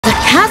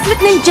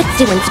cosmic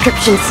ninjutsu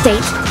inscriptions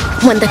state,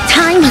 when the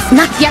time has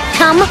not yet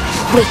come,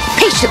 wait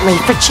patiently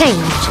for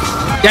change.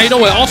 Yeah, you know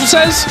what it also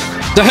says?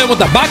 To him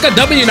with the baka,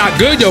 dummy, you're not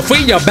good, you're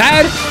free, you're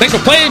bad. Thanks for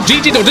playing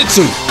GG no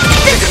Jitsu.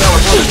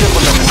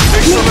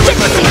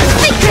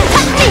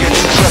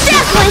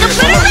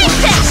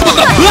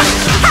 Dazzling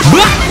obliteration!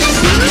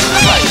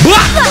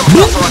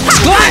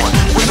 Sklat!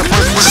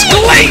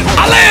 Sklat!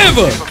 I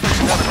live!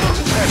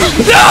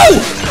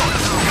 No!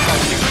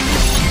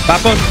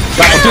 Rappa,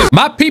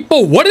 my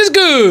people, what is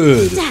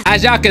good?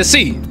 As y'all can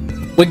see,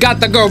 we got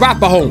the girl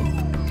Rappa home.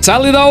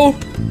 Sadly though,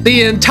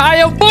 the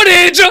entire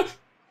footage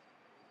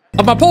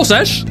of my poll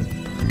sesh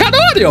got no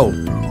audio.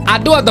 I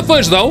do have the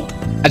footage though,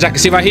 as y'all can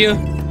see right here,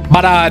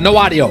 but no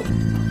audio.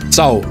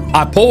 So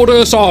I pulled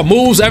her, saw her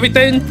moves,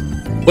 everything,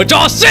 which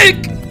all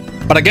sick.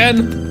 But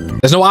again,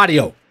 there's no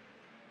audio.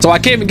 So I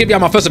can't even give y'all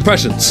my first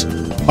impressions.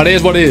 But it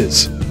is what it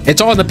is. It's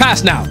all in the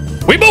past now.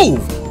 We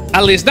move.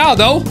 At least now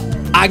though,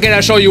 I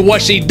gotta show you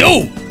what she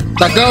do.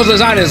 The girl's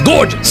design is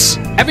gorgeous.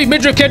 Every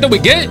midriff character we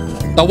get,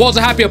 the world's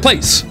a happier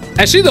place.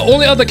 And she's the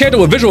only other character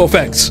with visual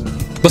effects,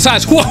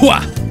 besides Hua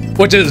Hua,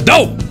 which is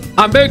dope.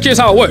 I'm very curious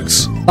how it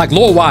works, like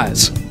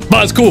lore-wise,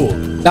 but it's cool.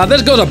 Now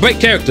this girl's a break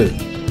character.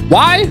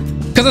 Why?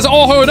 Because it's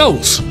all her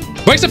knows.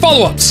 Breaks and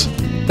follow-ups.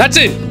 That's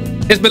it.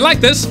 It's been like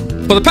this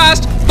for the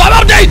past 5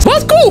 updates. Well,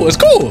 it's cool. It's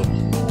cool.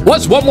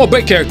 What's one more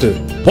break character?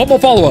 One more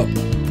follow-up.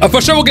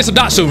 For sure we'll get some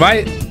dots soon,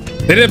 right?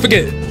 They didn't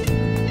forget.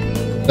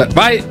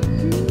 Right?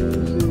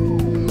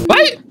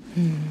 Right?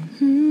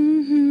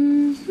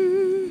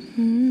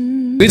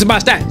 These are my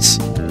stats.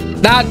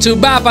 Not too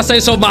bad if I say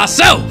so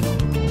myself.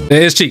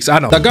 There's cheeks, I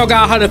know. The girl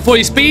got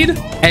 140 speed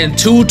and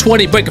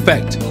 220 break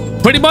effect.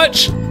 Pretty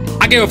much,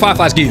 I gave her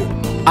Firefly's gear.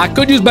 I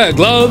could use better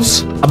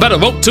gloves, a better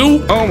rope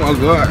too. Oh my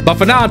god. But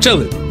for now, I'm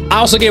chilling. I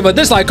also gave her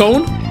this light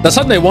cone, the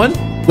Sunday one,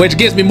 which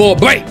gives me more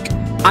break.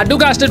 I do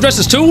got stitch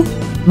dresses too,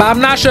 but I'm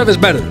not sure if it's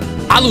better.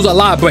 I lose a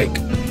lot of break,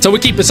 so we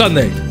keep it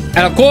Sunday.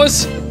 And of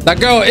course, that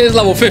girl is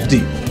level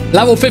 50.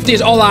 Level 50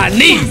 is all I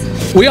need.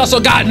 We also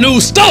got new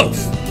stuff.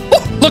 Woo,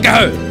 look at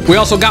her. We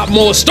also got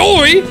more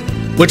story,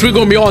 which we're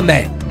gonna be on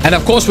that. And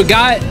of course, we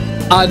got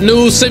a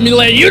new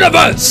simulated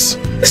universe.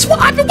 This is what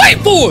I've been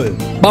waiting for.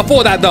 But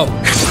for that though,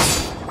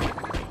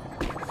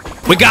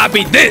 we gotta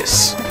beat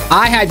this.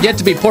 I had yet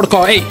to beat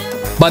Protocol 8,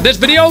 but this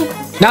video,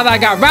 now that I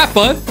got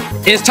Rappa,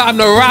 it's time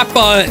to wrap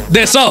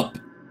this up.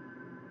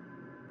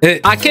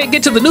 I can't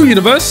get to the new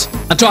universe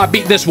until I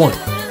beat this one.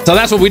 So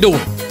that's what we're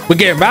doing. We're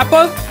getting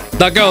Rappa,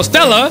 the girl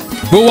Stella,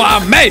 who I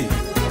made,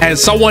 and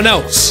someone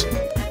else.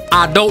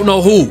 I don't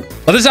know who,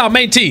 but this is our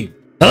main team.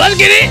 Now let's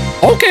get it.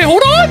 Okay,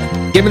 hold on.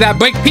 Give me that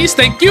break piece,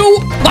 thank you.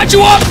 Light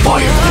you up.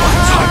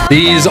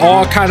 These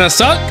all kind of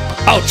suck.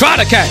 I'll try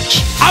to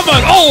catch. I'm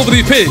on all over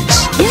these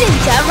pigs.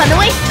 Ninja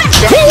runaway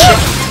fast.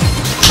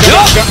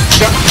 Yup.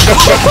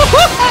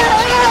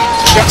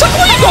 So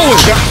where you going?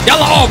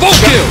 Y'all are all vote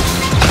kill.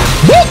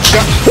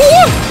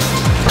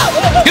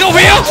 Get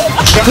over here.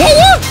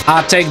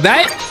 I'll take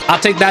that. I'll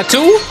take that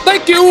too.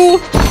 Thank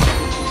you.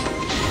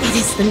 It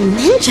is the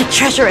ninja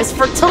treasure as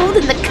foretold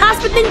in the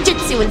cosmic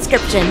ninjutsu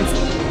inscriptions.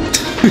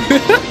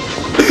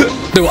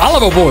 Dude, I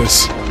love her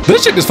voice.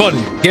 This chick is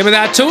funny. Give me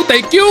that too.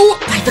 Thank you.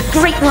 By the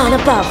great one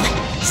above,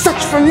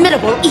 such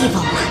formidable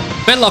evil.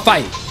 Fella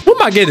fight. What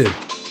am I getting?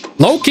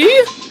 Low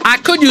key? I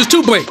could use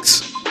 2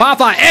 breaks.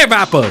 Firefly and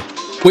Rappa.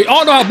 We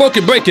all know how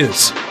broken break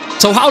is.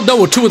 So how dumb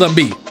would 2 of them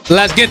be?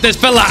 Let's get this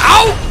fella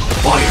out.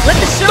 Let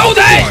the show Do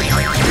that.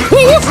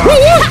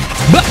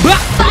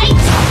 fight.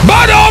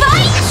 Burn him.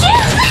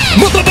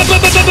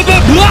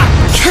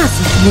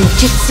 Cosmic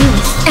ninjutsu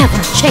is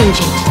ever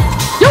changing.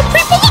 Yo,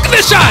 people, look at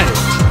this shine.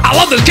 I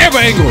love this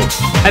camera angle.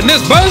 And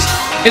this burst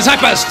is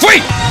hype as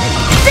free.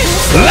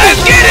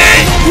 Let's get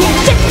it.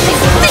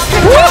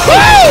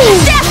 Woohoo!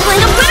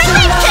 Dazzling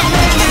obliteration.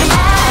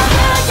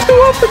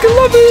 I freaking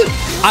love it.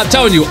 I'm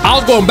telling you, I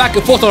was going back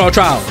and forth on our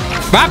trial.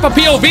 Rappa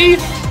POV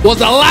was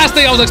the last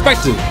thing I was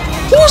expecting.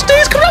 Who's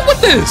these coming up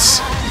with this?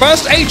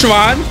 First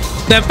Atron,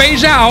 then Fei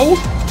Zhao,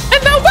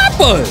 and now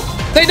Rappa.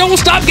 They don't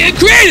stop getting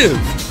creative.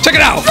 Check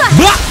it out.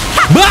 Blah,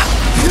 blah.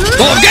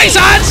 Oh, gay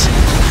signs.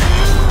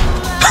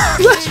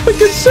 That's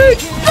freaking sick.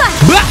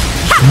 Blah,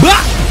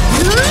 blah,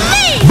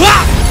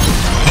 blah.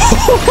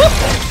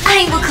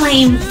 I will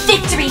claim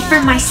victory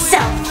for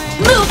myself.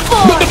 Move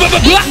forward.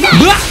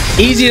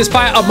 Easiest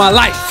fight of my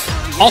life.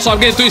 Also, I'm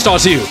getting 3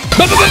 stars here.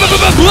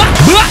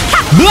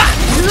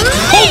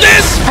 Hold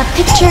this. A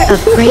picture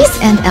of grace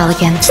and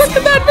elegance. Look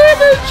at that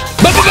damage.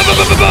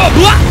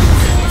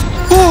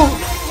 Oh,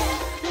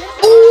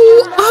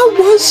 I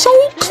was so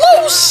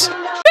close.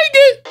 Dang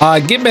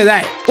it. Give me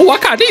that. Oh, I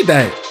kinda need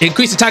that.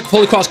 Increase attack of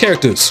Holy Cross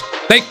characters.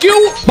 Thank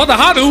you. Mother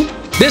Hanu,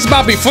 this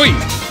about to be free.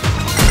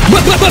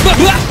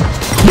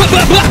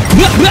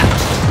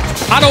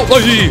 I don't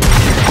believe.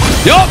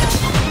 Yup.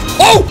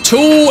 Oh,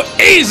 too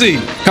easy.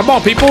 Come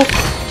on, people.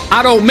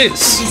 I don't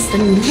miss. It is the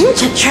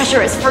ninja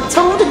treasure as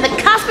foretold in the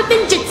cosmic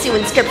ninjutsu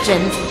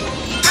inscriptions.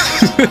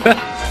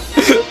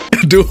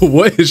 Dude,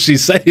 what is she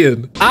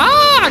saying?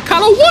 Ah, I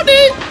kind of want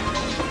it.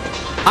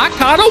 I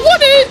kind of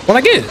want it. What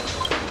I get?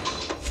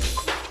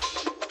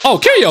 Oh,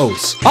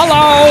 Curios.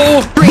 Hello.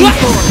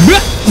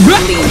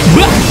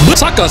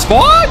 Sucker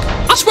Spark?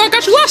 I swear I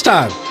got you last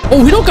time.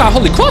 Oh, he don't got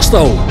Holy Cross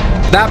though.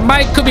 That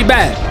might could be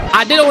bad.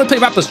 I did only play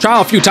Rappa's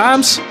trial a few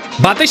times,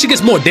 but I think she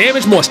gets more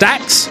damage, more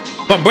stacks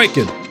from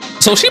breaking.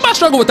 So she might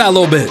struggle with that a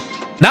little bit.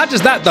 Not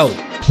just that though,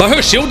 but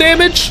her shield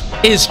damage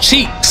is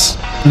cheeks.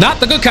 Not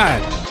the good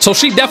kind. So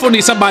she definitely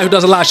needs somebody who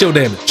does a lot of shield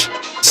damage.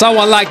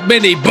 Someone like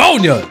Mini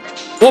Bonya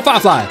or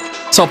Firefly.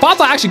 So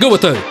Firefly actually good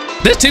with her.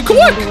 This team can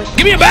work.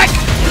 Give me a back.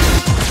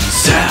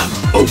 Sam,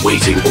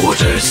 awaiting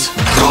orders.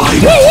 Prime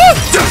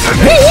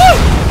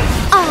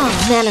All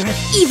manner of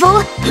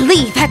evil,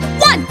 leave at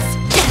once!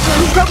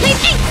 Dazzling propane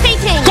ink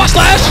painting! Cross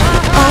slash!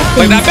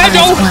 Like that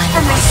banjo!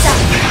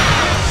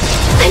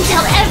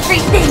 Until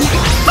everything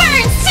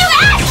burns to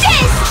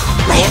ashes!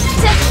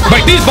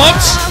 Break these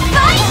bumps!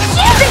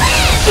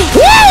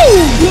 Woo!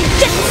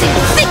 Ninjutsu,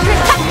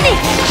 secret technique!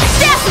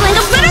 Dazzling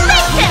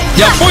obliteration!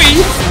 You're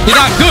free! You're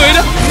not good!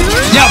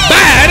 You're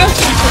bad!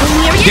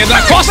 Give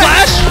that cross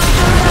slash!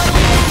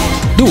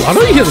 Dude, I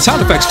know you hear the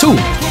sound effects too.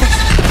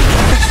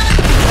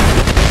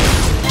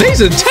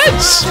 These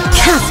intense!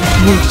 Cosmic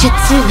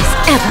ninjutsu is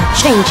ever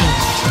changing.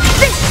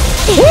 This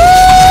is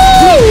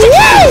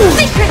Woo!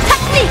 secret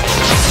technique!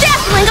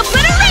 Dazzling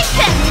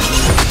obliteration!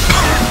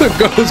 It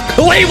goes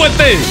clean with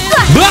it!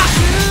 Blah!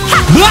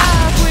 Blah!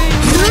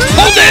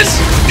 Hold this!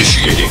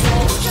 initiating.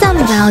 Some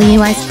value,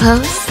 I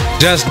suppose.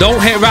 Just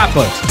don't hit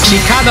Rappa. She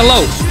kinda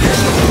low.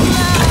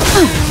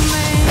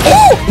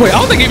 Oh! Wait, I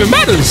don't think it even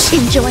matters.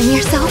 Enjoying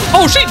yourself?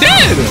 Oh, she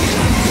did!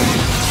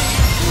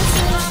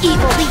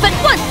 Evil leave at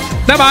once!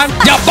 Never mind.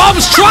 Your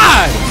bums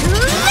try!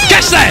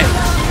 Catch that!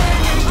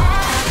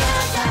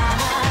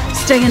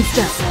 Stay in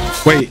step.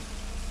 Wait.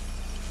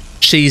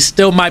 She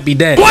still might be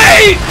dead.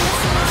 Wait!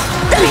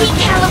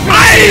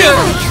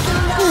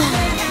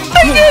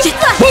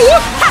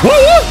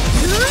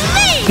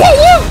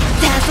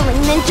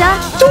 Dazzling ninja!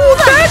 Dude,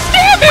 that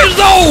damage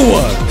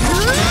though!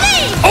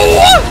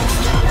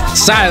 Oh!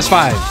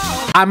 Satisfied.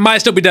 I might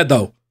still be dead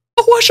though.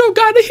 Oh, I should have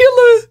gotten a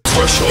healer.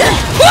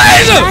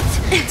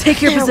 Please!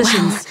 Take your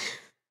positions.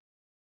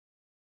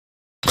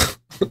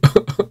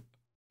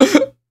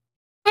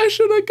 I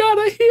should have got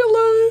a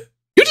healer.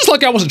 You just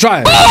lucky I wasn't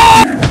trying.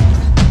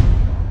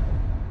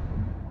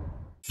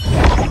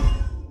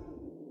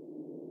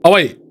 Oh,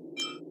 wait.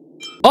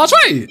 Oh, that's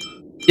right.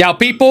 Y'all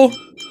people,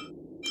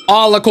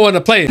 all according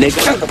to plan.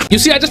 You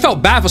see, I just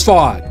felt bad for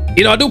Spark.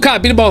 You know, I do kind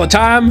of beat him all the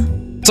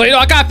time. So, you know,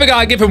 I kind of figured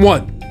I'd give him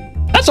one.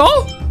 That's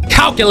all.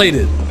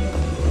 Calculated.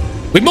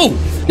 We move.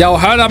 Yo,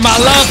 hurt of my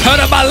love, hurt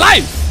of my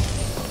life.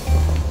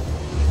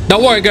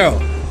 Don't worry, girl.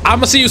 I'm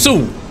gonna see you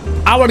soon.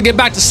 I want to get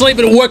back to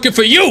slaving and working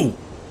for you.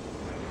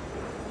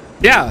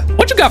 Yeah,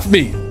 what you got for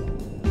me?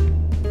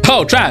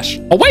 Oh, trash.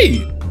 Oh,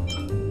 wait.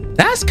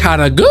 That's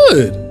kind of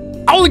good.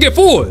 I only get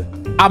 4.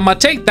 I'ma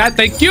take that,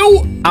 thank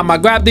you. I'ma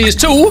grab these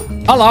too.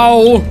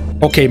 Hello.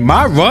 Okay,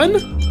 my run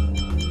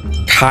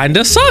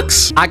kinda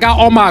sucks. I got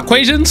all my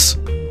equations,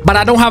 but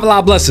I don't have a lot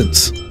of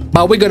blessings.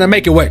 But we're gonna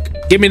make it work.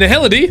 Give me the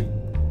agility,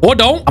 or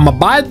don't. I'ma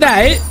buy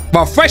that,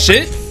 refresh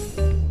it.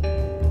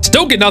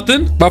 Still get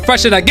nothing,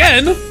 refresh it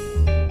again.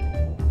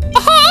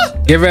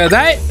 Get rid of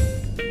that,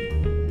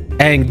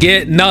 and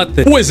get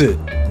nothing. Who is it?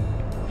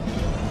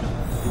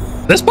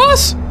 This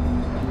boss?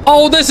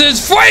 Oh, this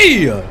is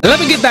free! Let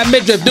me get that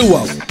midriff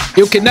duo.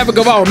 You can never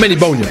go wrong with Mini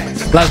Bonya.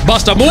 Let's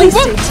bust a move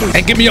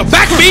and give me a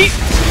backbeat.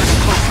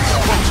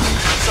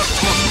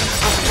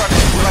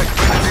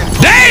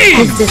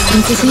 Dang!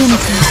 Existence is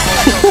unity.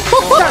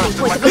 Starting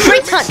point of a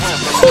great hunt!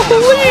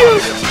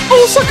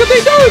 Oh, sucker,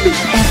 they done!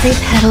 Every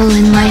petal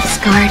in life's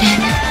garden.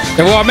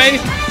 You know what I mean?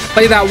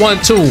 Play that one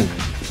tune.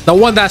 The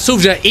one that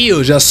soothes your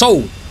ears, your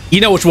soul.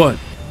 You know which one.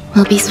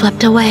 Will be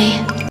swept away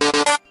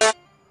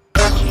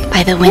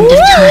by the wind of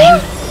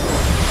time.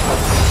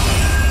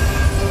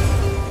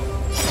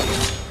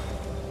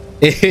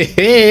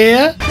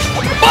 Yeah.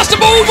 Bust a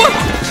move!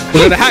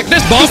 We're gonna hack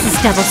this bump. This is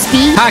double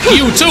speed. Hack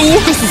you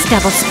too. This is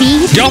double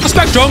speed. Get off the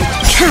spectrum.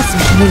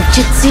 Cosmic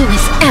ninjutsu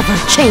is ever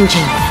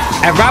changing.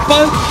 And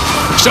Rappa,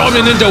 show him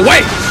the ninja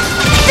way.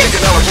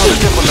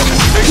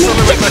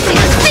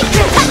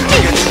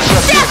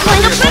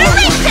 Dazzling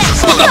obliteration!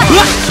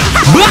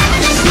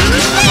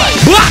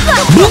 Blah,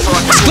 blah, blah,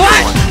 blah,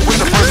 splat,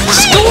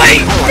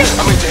 splat.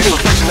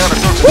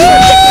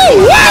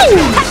 Woo, woo.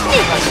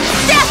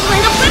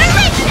 Dazzling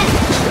obliteration!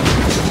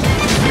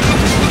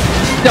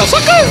 Yo,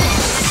 sucker!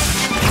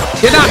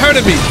 You're not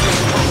hurting me.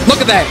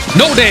 Look at that.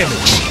 No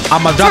damage.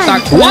 I'ma drop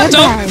that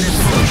quantum.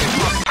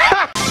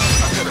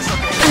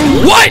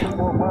 What?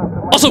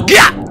 Also,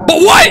 yeah, but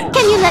what?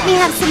 Can you let me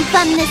have some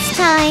fun this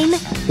time?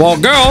 Well,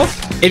 girl,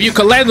 if you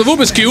could land the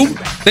Rubik's Cube,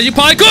 then you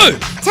probably could.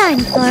 Time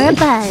for a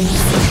buzz.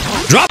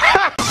 Drop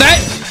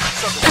that.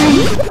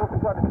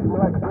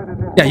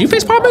 Yeah, you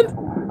face palming?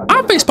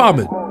 I'm face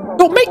palming.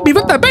 Don't make me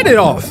rip that band-aid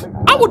off.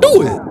 I will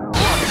do it.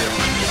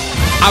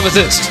 I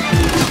resist.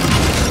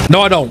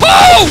 No, I don't.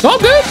 Oh, all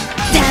good.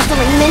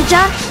 Dazzling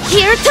ninja,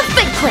 here to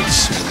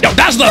vanquish. Yo,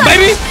 Dazzler,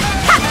 baby.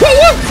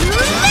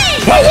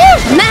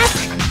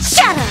 Mask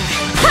shatter.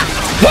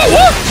 Woo,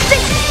 woo.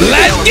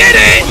 Let's get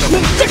it!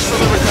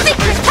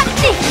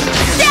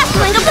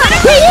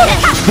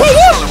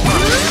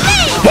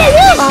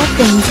 All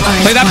things are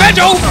Play that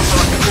banjo!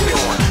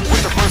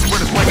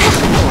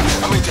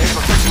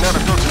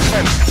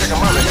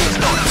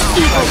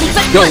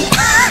 Yo.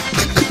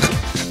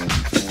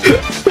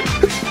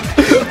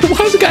 Why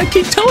does the guy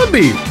keep telling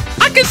me?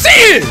 I can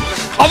see it!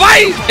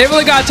 Alright? It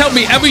really gotta tell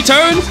me every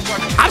turn?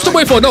 I'm still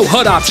waiting for a no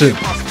HUD option.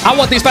 I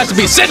want these fights to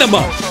be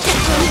cinema.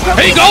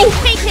 There you go!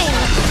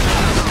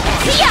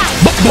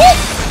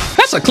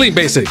 That's a clean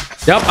basic.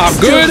 Yep, I'm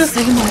good.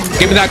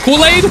 Give me that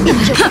Kool-Aid.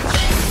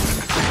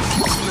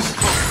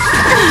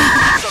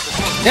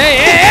 Hey,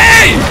 hey,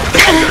 hey!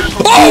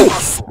 Oh!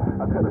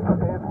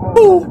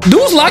 Oh,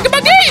 dude's liking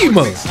my game.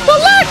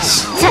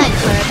 Relax. Time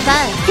for a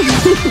buzz.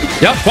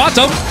 Yep,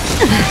 quantum.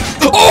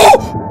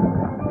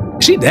 Oh!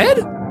 She dead?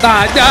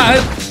 Die.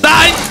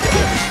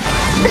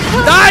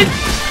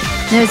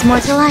 There's more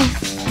to life.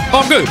 Oh,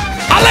 I'm good.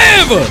 I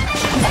live!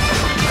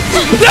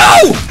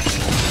 No!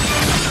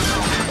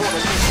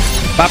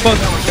 Rappa,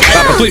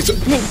 please.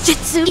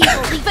 Ninjutsu.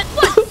 Leave it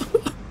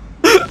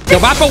once. Yo,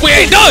 Rappa, we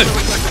ain't done!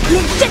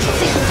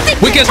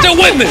 Ninjutsu. We can still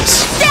win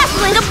this!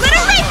 Dazzling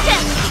obliteration.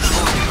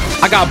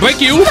 I gotta break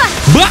you.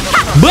 Blah,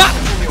 blah,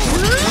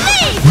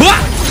 blah.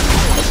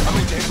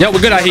 Yeah, we're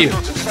good out here.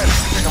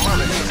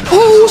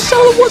 Oh,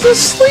 Stella was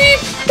asleep.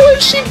 What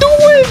is she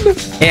doing?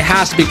 It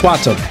has to be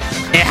quantum.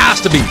 It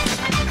has to be.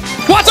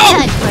 Quantum!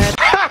 Time for a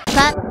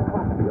buzz.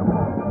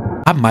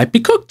 I might be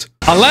cooked.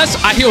 Unless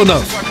I heal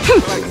enough.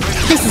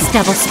 This is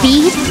double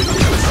speed.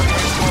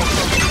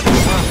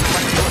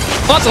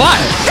 Oh, that's a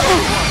lie.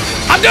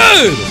 I'm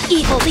good.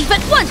 Evil leave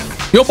it once.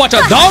 You a bunch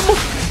of dumb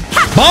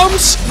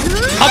bums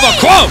of a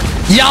crumb.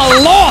 Y'all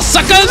lost,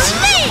 suckers.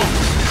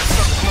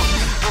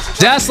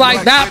 Just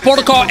like that,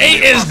 Protocol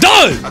 8 is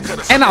done.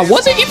 And I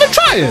wasn't even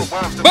trying.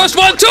 First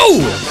one,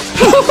 too.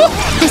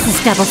 This is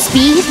double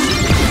speed.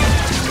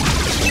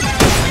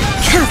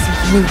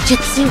 Cosmic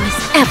ninjutsu is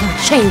ever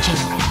changing.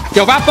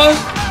 Yo, Rappa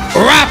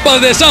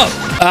this up.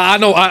 I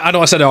know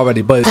I said it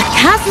already, but The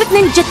cosmic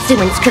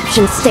ninjutsu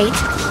inscription states,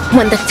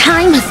 when the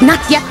time has not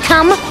yet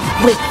come,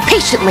 wait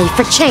patiently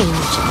for change.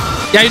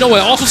 yeah, you know what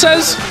it also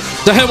says?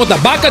 To him with the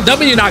baka,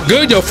 dummy, you're not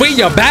good, you're free,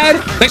 you're bad.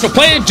 Thanks for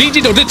playing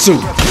GG no Jitsu.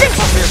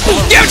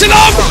 Give it to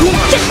them!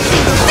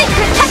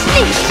 Secret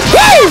technique!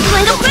 Woo!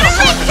 Dazzling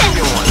obliteration!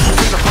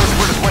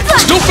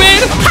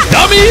 Stupid,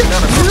 dummy,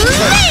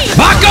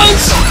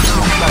 bakas.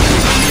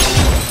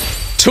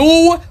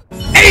 Too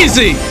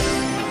easy.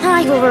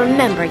 I will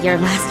remember your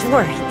last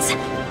words.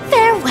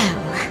 Farewell.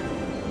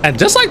 And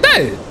just like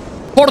that,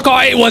 Protocol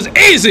 8 was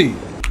easy.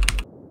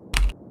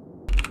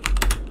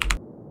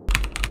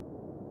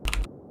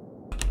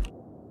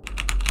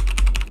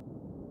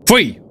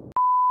 Free.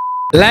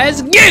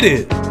 Let's get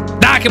it.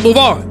 Now I can move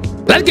on.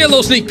 Let's get a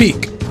little sneak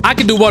peek. I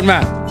can do one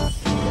round.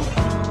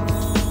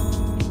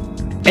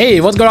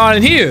 Hey, what's going on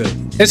in here?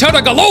 It's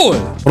Herda galore.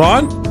 Hold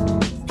on.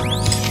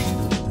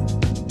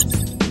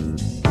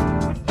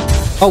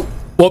 Oh,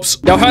 whoops.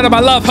 Yo, Herda my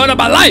love, Herda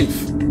my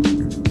life.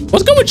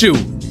 What's good with you?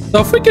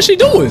 The freak is she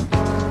doing?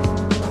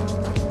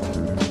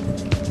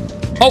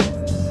 Oh.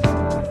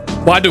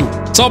 Why do?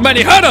 So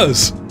many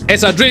Herdas.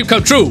 It's a dream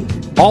come true.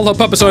 All her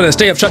purpose on a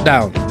stay of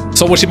shutdown.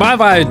 So would she mind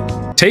if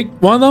I take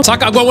one of them? So I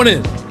got going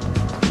in.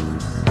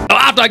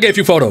 After I get a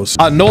few photos.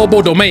 A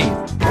knowable domain.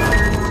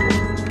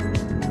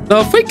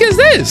 The freak is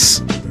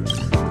this?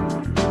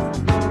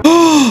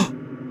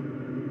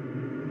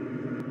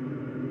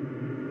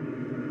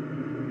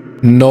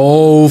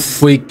 No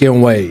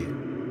freaking way.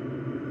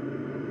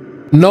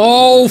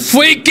 No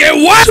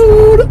freaking way!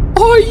 Dude,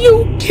 are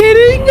you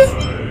kidding?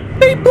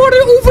 They brought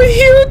it over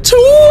here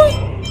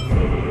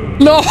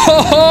too? No!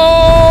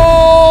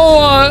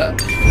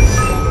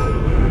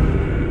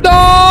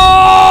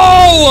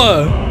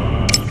 No!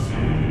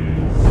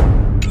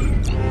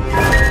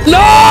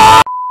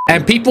 No!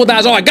 And people,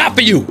 that's all I got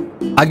for you.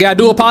 I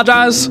do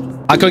apologize.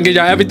 I couldn't get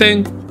y'all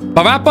everything.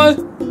 But Rappa,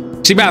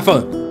 she bad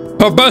for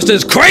her burst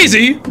is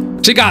crazy.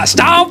 She got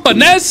style,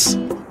 finesse,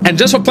 and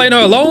just for playing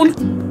her alone,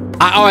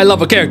 I already love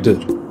her character.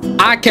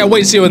 I can't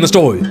wait to see her in the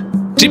story.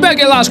 She better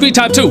get a lot of screen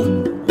time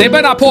too. They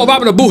better not pull a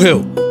Robin or Boo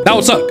Hill. That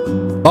would suck.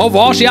 But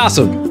overall, she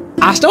awesome.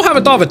 I still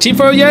haven't thought of a team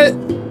for her yet.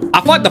 I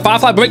feel like the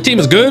Firefly Break team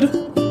is good,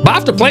 but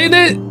after playing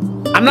it,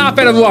 I'm not a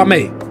fan of who I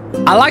made.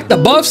 I like the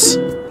buffs,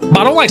 but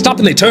I don't like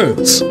stopping their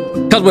turns.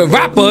 Because with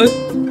Rappa,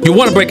 you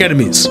want to break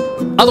enemies.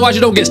 Otherwise,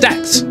 you don't get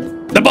stacks.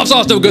 The buffs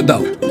are still good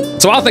though,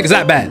 so I don't think it's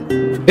that bad.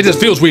 It just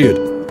feels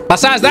weird.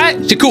 Besides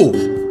that, she cool.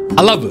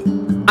 I love her.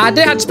 I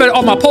did have to spend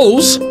all my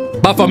polls,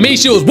 but for me,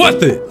 she was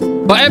worth it.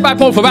 But everybody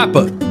poll for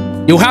Rappa.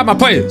 You have my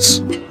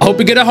prayers. I hope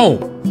you get it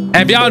home. And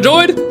if y'all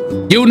enjoyed,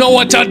 you know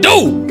what to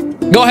do.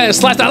 Go ahead and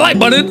slash that like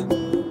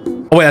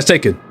button. Oh wait, that's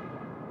taken.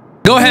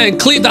 Go ahead and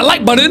cleave that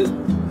like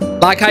button.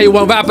 Like how you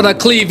want Rappa to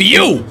cleave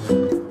you.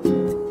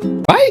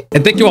 Right?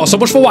 And thank you all so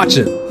much for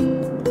watching.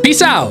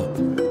 Peace out.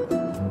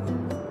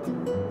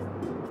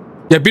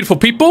 Yeah, beautiful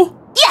people.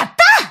 Yeah,